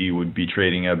 GE would be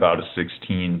trading at about a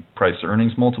 16 price to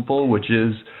earnings multiple, which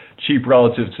is cheap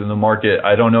relative to the market.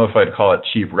 I don't know if I'd call it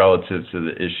cheap relative to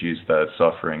the issues that it's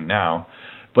suffering now.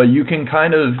 But you can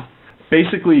kind of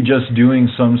basically just doing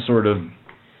some sort of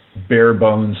bare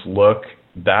bones look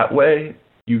that way,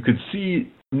 you could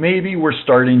see maybe we're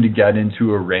starting to get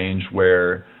into a range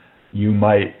where you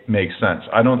might make sense.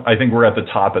 I think we're at the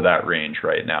top of that range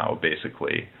right now,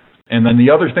 basically. And then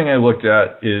the other thing I looked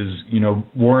at is,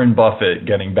 Warren Buffett,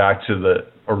 getting back to the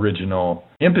original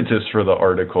impetus for the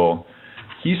article.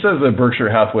 He says that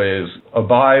Berkshire Hathaway is a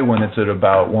buy when it's at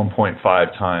about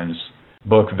 1.5 times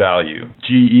book value.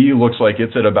 GE looks like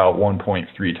it's at about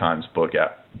 1.3 times book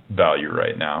value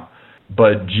right now.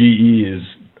 But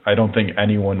I don't think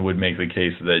anyone would make the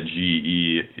case that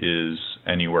GE is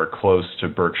anywhere close to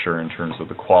Berkshire in terms of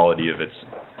the quality of its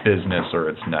business or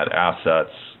its net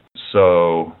assets.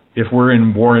 So if we're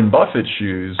in Warren Buffett's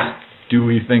shoes, do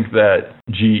we think that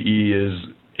GE is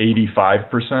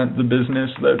 85% the business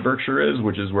that Berkshire is,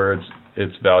 which is where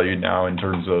it's valued now in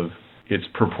terms of its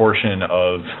proportion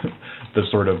of the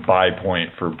sort of buy point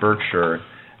for Berkshire?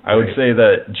 I would say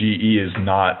that GE is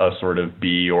not a sort of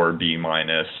B or B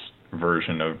minus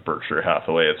version of Berkshire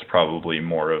Hathaway. It's probably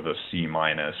more of a C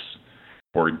minus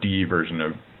or D version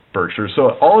of Berkshire.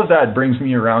 So all of that brings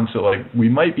me around to we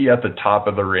might be at the top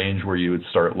of the range where you would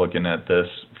start looking at this,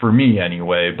 for me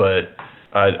anyway, but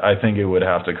I think it would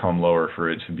have to come lower for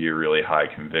it to be a really high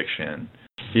conviction,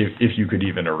 if you could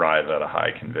even arrive at a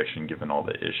high conviction given all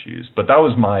the issues. But that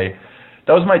was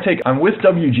my take. I'm with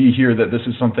WG here that this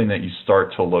is something that you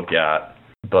start to look at,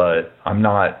 but I'm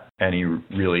not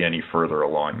really any further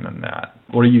along than that.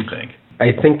 What do you think?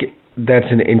 I think that's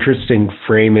an interesting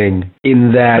framing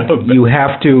in that you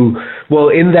have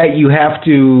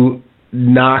to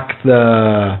knock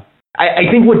the... I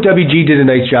think what WG did a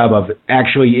nice job of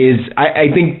actually is, I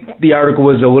think the article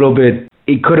was a little bit,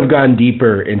 it could have gone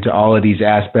deeper into all of these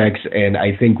aspects, and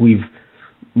I think we've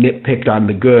nitpicked on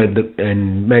the good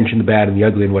and mentioned the bad and the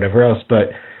ugly and whatever else,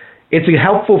 but it's a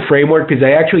helpful framework because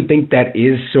I actually think that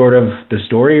is sort of the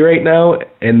story right now,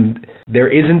 and there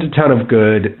isn't a ton of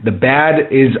good. The bad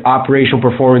is operational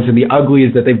performance, and the ugly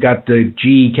is that they've got the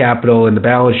GE capital and the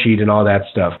balance sheet and all that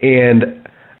stuff. And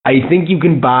I think you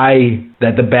can buy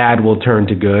that the bad will turn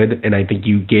to good, and I think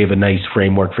you gave a nice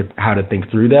framework for how to think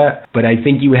through that. But I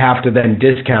think you have to then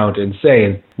discount and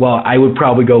say, well, I would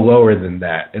probably go lower than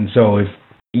that. And so if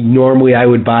normally I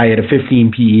would buy at a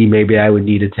 15 PE, maybe I would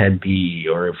need a 10 PE.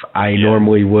 Or if I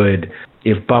normally would,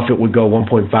 if Buffett would go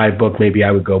 1.5 book, maybe I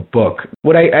would go book.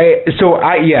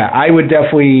 I would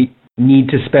definitely need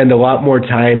to spend a lot more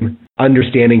time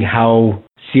understanding how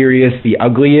serious the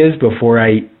ugly is before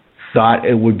I thought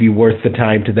it would be worth the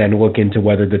time to then look into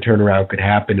whether the turnaround could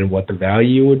happen and what the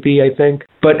value would be, I think.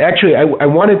 But actually, I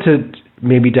wanted to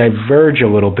maybe diverge a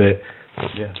little bit.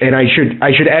 Yeah. And I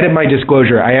should edit my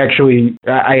disclosure. I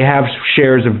have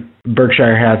shares of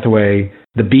Berkshire Hathaway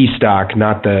the B stock,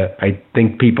 not the, I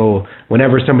think people,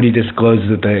 whenever somebody discloses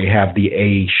that they have the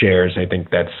A shares, I think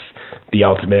that's the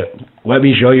ultimate, let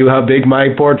me show you how big my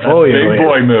portfolio is. Big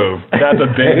boy move. That's a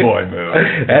big boy move.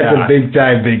 That's a big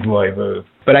time big boy move.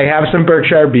 But I have some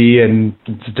Berkshire B, and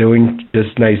it's doing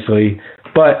just nicely.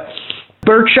 But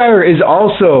Berkshire is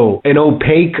also an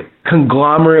opaque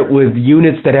conglomerate with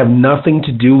units that have nothing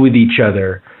to do with each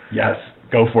other. Yes.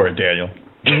 Go for it, Daniel.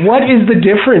 What is the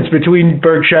difference between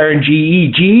Berkshire and GE?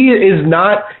 GE is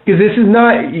not, because this is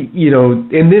not,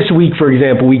 in this week, for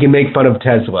example, we can make fun of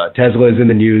Tesla. Tesla is in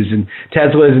the news, and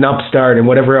Tesla is an upstart and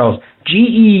whatever else.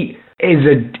 GE is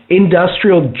an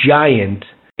industrial giant,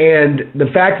 and the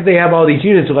fact that they have all these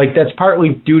units, that's partly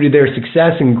due to their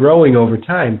success and growing over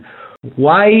time.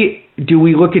 Why do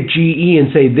we look at GE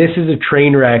and say this is a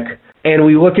train wreck? And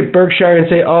we look at Berkshire and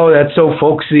say, oh, that's so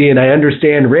folksy, and I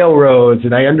understand railroads,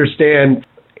 and I understand.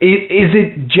 Is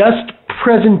it just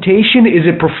presentation? Is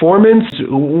it performance?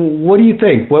 What do you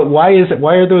think? Why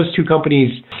are those two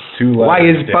companies? Two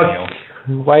letters,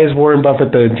 why is Warren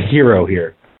Buffett the hero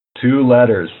here? 2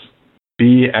 letters.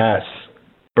 BS.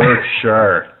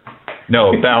 Berkshire.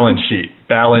 No, balance sheet.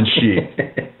 Balance sheet.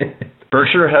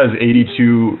 Berkshire has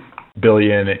 $82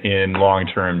 billion in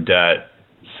long-term debt.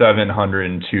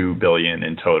 $702 billion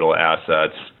in total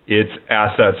assets. Its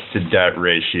assets to debt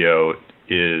ratio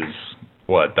is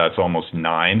that's almost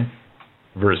 9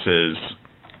 versus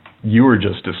you were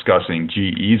just discussing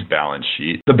GE's balance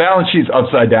sheet. The balance sheet's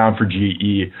upside down for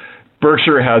GE.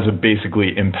 Berkshire has a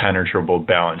basically impenetrable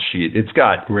balance sheet. It's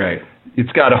got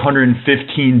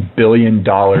 $115 billion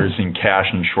in cash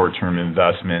and short-term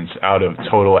investments out of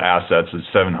total assets of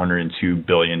 $702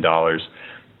 billion.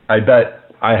 I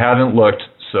bet I haven't looked.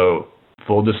 So,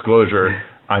 full disclosure,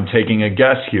 I'm taking a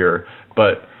guess here,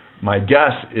 but my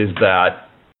guess is that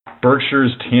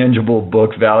Berkshire's tangible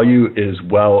book value is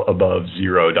well above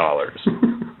 $0.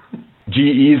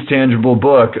 GE's tangible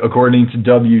book, according to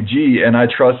WG, and I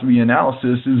trust the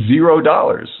analysis, is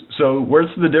 $0. So, where's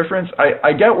the difference?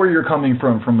 I get where you're coming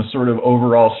from a sort of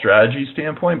overall strategy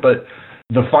standpoint, but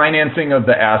the financing of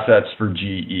the assets for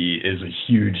GE is a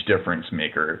huge difference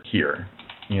maker here,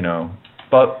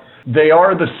 But they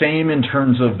are the same in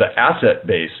terms of the asset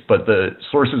base, but the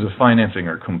sources of financing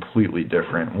are completely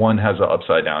different. One has an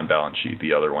upside-down balance sheet.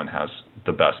 The other one has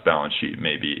the best balance sheet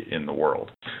maybe in the world.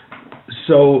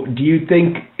 So do you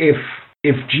think if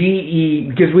GE,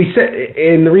 because we said,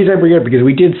 and the reason I bring it up, because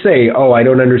we did say, oh, I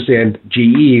don't understand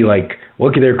GE,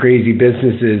 look at their crazy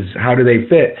businesses, how do they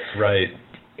fit? Right.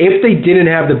 If they didn't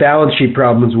have the balance sheet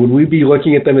problems, would we be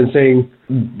looking at them and saying,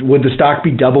 would the stock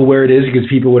be double where it is because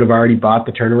people would have already bought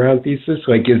the turnaround thesis?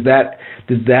 Does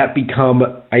that become,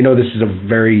 I know this is a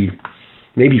very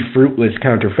maybe fruitless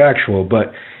counterfactual,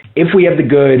 but if we have the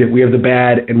good, we have the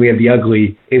bad, and we have the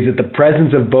ugly, is it the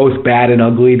presence of both bad and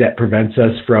ugly that prevents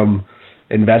us from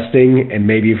investing? And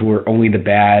maybe if we're only the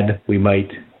bad, we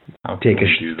might take a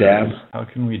stab? How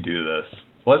can we do this?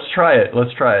 Let's try it.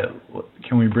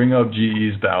 Can we bring up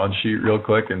GE's balance sheet real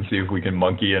quick and see if we can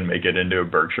monkey and make it into a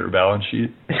Berkshire balance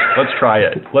sheet? Let's try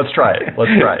it.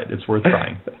 It's worth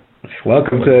trying.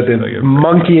 Welcome to the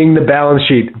monkeying the balance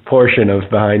sheet portion of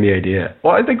Behind the Idea.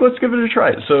 Well, I think let's give it a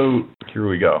try. So here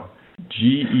we go.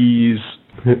 GE's...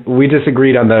 We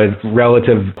disagreed on the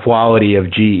relative quality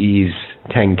of GE's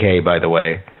 10K, by the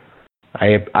way.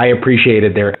 I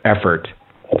appreciated their effort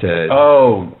to...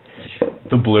 Oh...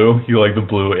 The blue? You like the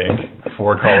blue ink?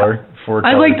 Four color?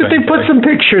 I like that they put some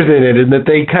pictures in it, and that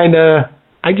they kind of...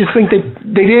 I just think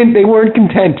they weren't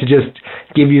content to just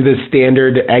give you the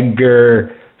standard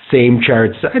Edgar same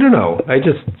charts. I don't know.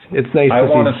 It's nice. I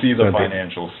want to see the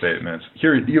financial statements.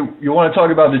 Here, you want to talk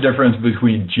about the difference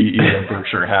between GE and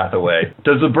Berkshire Hathaway.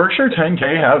 Does the Berkshire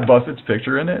 10K have Buffett's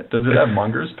picture in it? Does it have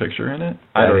Munger's picture in it?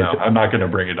 I don't know. I'm not going to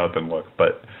bring it up and look,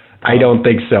 but... I don't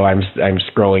think so. I'm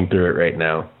scrolling through it right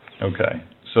now. Okay.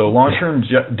 So long-term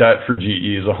debt for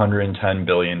GE is $110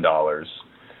 billion.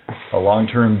 A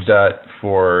long-term debt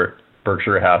for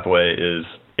Berkshire Hathaway is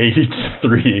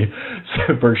 83.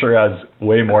 So Berkshire has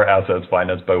way more assets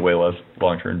financed by way less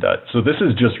long-term debt. So this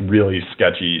is just really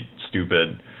sketchy,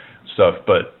 stupid stuff.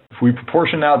 But if we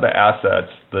proportion out the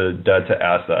assets, the debt to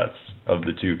assets of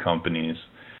the two companies,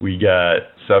 we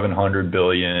get $700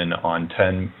 billion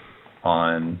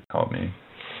help me.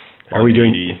 Are we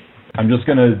doing... I'm just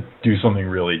going to do something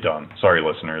really dumb. Sorry,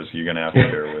 listeners. You're going to have to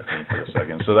bear with me for a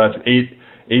second. So that's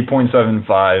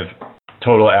 8.75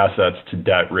 total assets to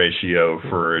debt ratio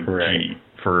for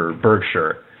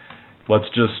Berkshire. Let's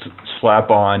just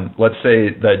slap on, let's say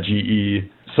that GE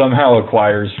somehow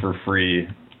acquires for free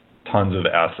tons of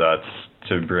assets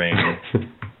to bring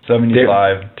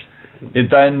 75. It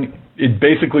it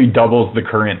basically doubles the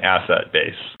current asset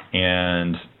base.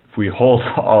 And if we hold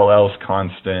all else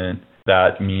constant,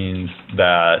 that means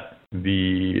that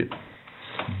the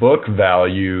book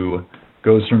value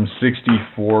goes from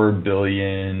 64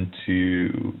 billion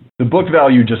to the book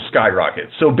value just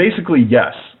skyrockets. So basically,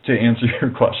 yes, to answer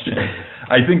your question,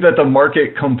 I think that the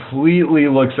market completely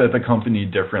looks at the company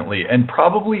differently, and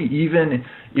probably even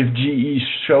if GE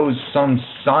shows some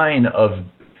sign of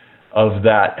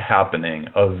that happening,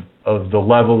 of the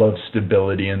level of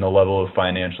stability and the level of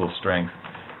financial strength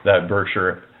that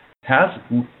Berkshire has.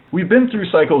 We've been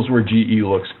through cycles where GE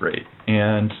looks great,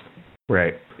 and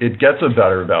right, it gets a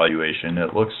better valuation.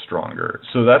 It looks stronger,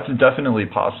 so that's definitely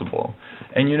possible.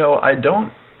 And I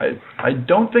don't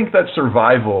think that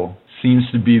survival seems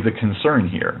to be the concern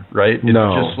here, right?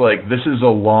 It's just like this is a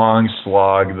long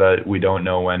slog that we don't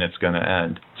know when it's going to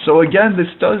end. So again,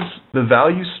 the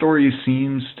value story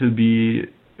seems to be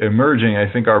emerging.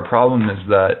 I think our problem is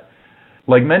that,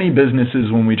 like many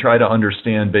businesses, when we try to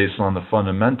understand based on the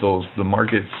fundamentals, the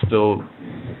market still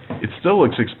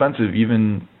looks expensive,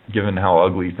 even given how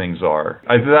ugly things are.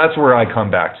 That's where I come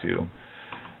back to.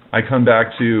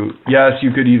 Yes,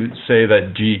 you could even say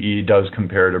that GE does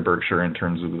compare to Berkshire in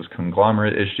terms of this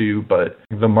conglomerate issue, but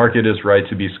the market is right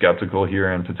to be skeptical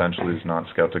here and potentially is not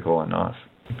skeptical enough,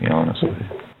 to be honest with you.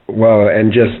 Well,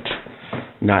 and just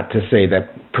not to say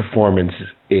that performance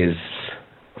is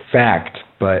fact,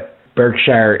 but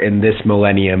Berkshire in this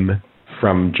millennium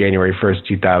from January 1st,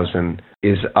 2000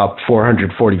 is up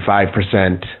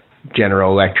 445%.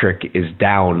 General Electric is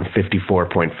down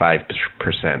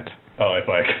 54.5%. Oh, I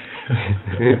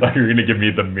thought you were going to give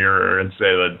me the mirror and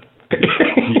say that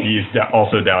he's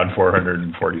also down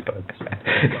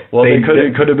 445%. Well, it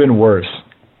could have been worse.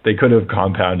 They could have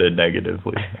compounded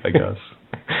negatively, I guess.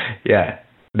 Yeah,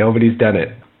 nobody's done it.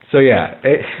 So yeah,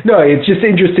 it's just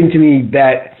interesting to me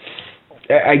that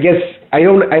I guess I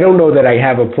don't know that I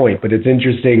have a point, but it's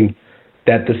interesting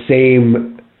that the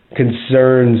same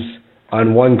concerns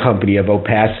on one company of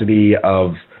opacity,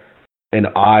 of an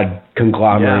odd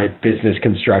conglomerate business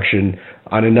construction,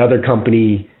 on another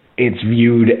company it's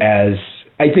viewed as,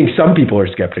 I think some people are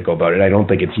skeptical about it. I don't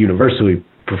think it's universally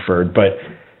preferred, but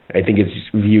I think it's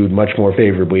viewed much more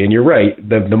favorably. And you're right,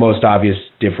 the most obvious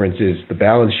difference is the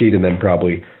balance sheet, and then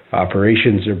probably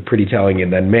operations are pretty telling,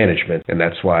 and then management. And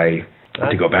that's why,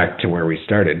 to go back to where we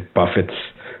started,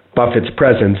 Buffett's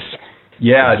presence.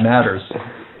 Yeah, it matters.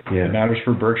 Yeah. It matters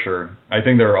for Berkshire. I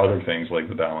think there are other things like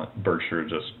the Berkshire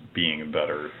just being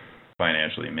better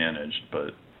financially managed.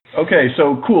 But okay,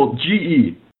 so cool.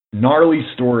 GE, gnarly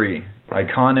story,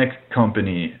 iconic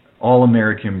company,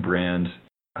 all-American brand.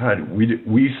 God,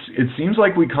 it seems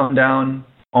like we come down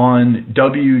on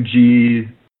WG,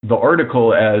 the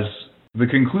article, as the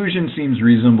conclusion seems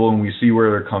reasonable and we see where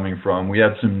they're coming from. We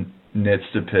had some nits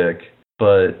to pick,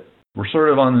 but we're sort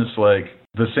of on this like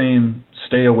the same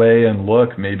stay away and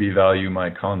look, maybe value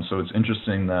might come. So it's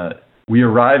interesting that we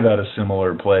arrive at a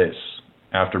similar place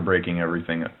after breaking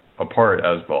everything apart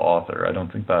as the author. I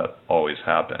don't think that always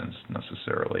happens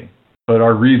necessarily, but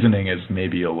our reasoning is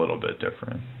maybe a little bit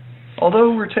different.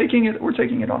 Although we're taking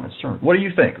it on its terms. What do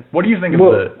you think? What do you think of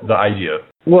the idea?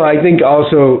 Well, I think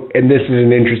also, and this is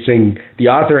an interesting, the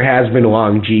author has been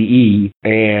long GE,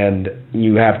 and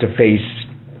you have to face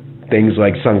things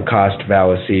like sunk cost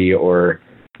fallacy or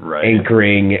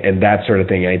anchoring and that sort of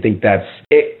thing. I think that's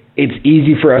it. It's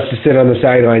easy for us to sit on the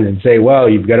sidelines and say, well,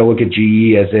 you've got to look at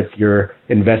GE as if you're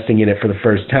investing in it for the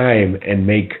first time and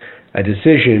make a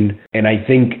decision. And I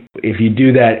think if you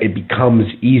do that, it becomes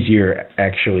easier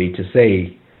actually to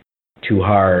say too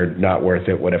hard, not worth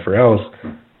it, whatever else.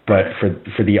 But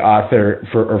for the author,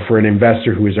 or for an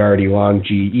investor who is already long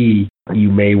GE, you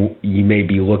may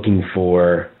be looking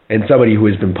for, and somebody who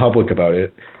has been public about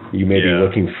it, you may be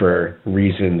looking for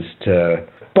reasons to.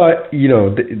 But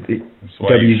that's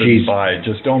why WG's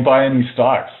just don't buy any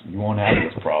stocks. You won't have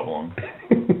this problem.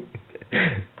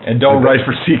 And don't write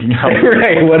for Seeking Alpha.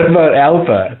 Right. What about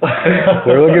Alpha?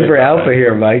 We're looking for Alpha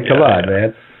here, Mike. Come on,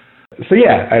 man. So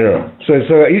yeah, I don't know.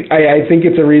 So I think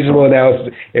it's a reasonable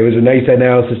analysis. It was a nice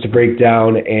analysis to break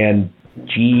down, and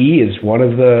GE is one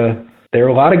of the. There are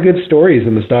a lot of good stories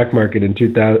in the stock market in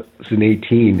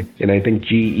 2018, and I think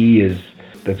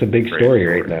that's a big story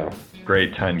right now.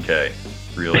 Great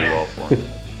 10K, really well formed.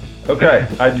 Okay,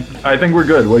 I think we're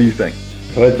good. What do you think?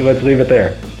 Let's leave it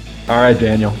there. All right,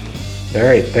 Daniel. All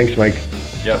right, thanks, Mike.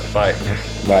 Yep, bye.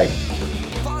 Bye.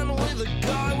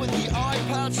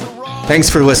 Thanks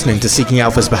for listening to Seeking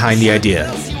Alpha's Behind the Idea.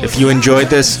 If you enjoyed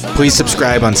this, please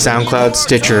subscribe on SoundCloud,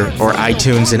 Stitcher, or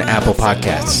iTunes and Apple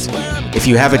Podcasts. If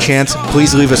you have a chance,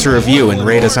 please leave us a review and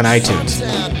rate us on iTunes.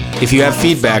 If you have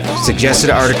feedback, suggested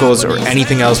articles, or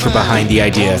anything else for Behind the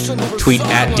Idea, tweet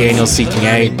at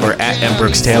DanielSeekingA or at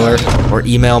MBrookstaylor, or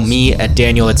email me at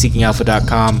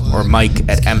Daniel@SeekingAlpha.com or Mike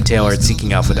at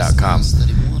MTaylor@SeekingAlpha.com.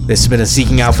 This has been a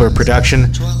Seeking Alpha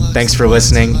production. Thanks for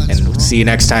listening, and see you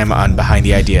next time on Behind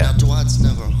the Idea.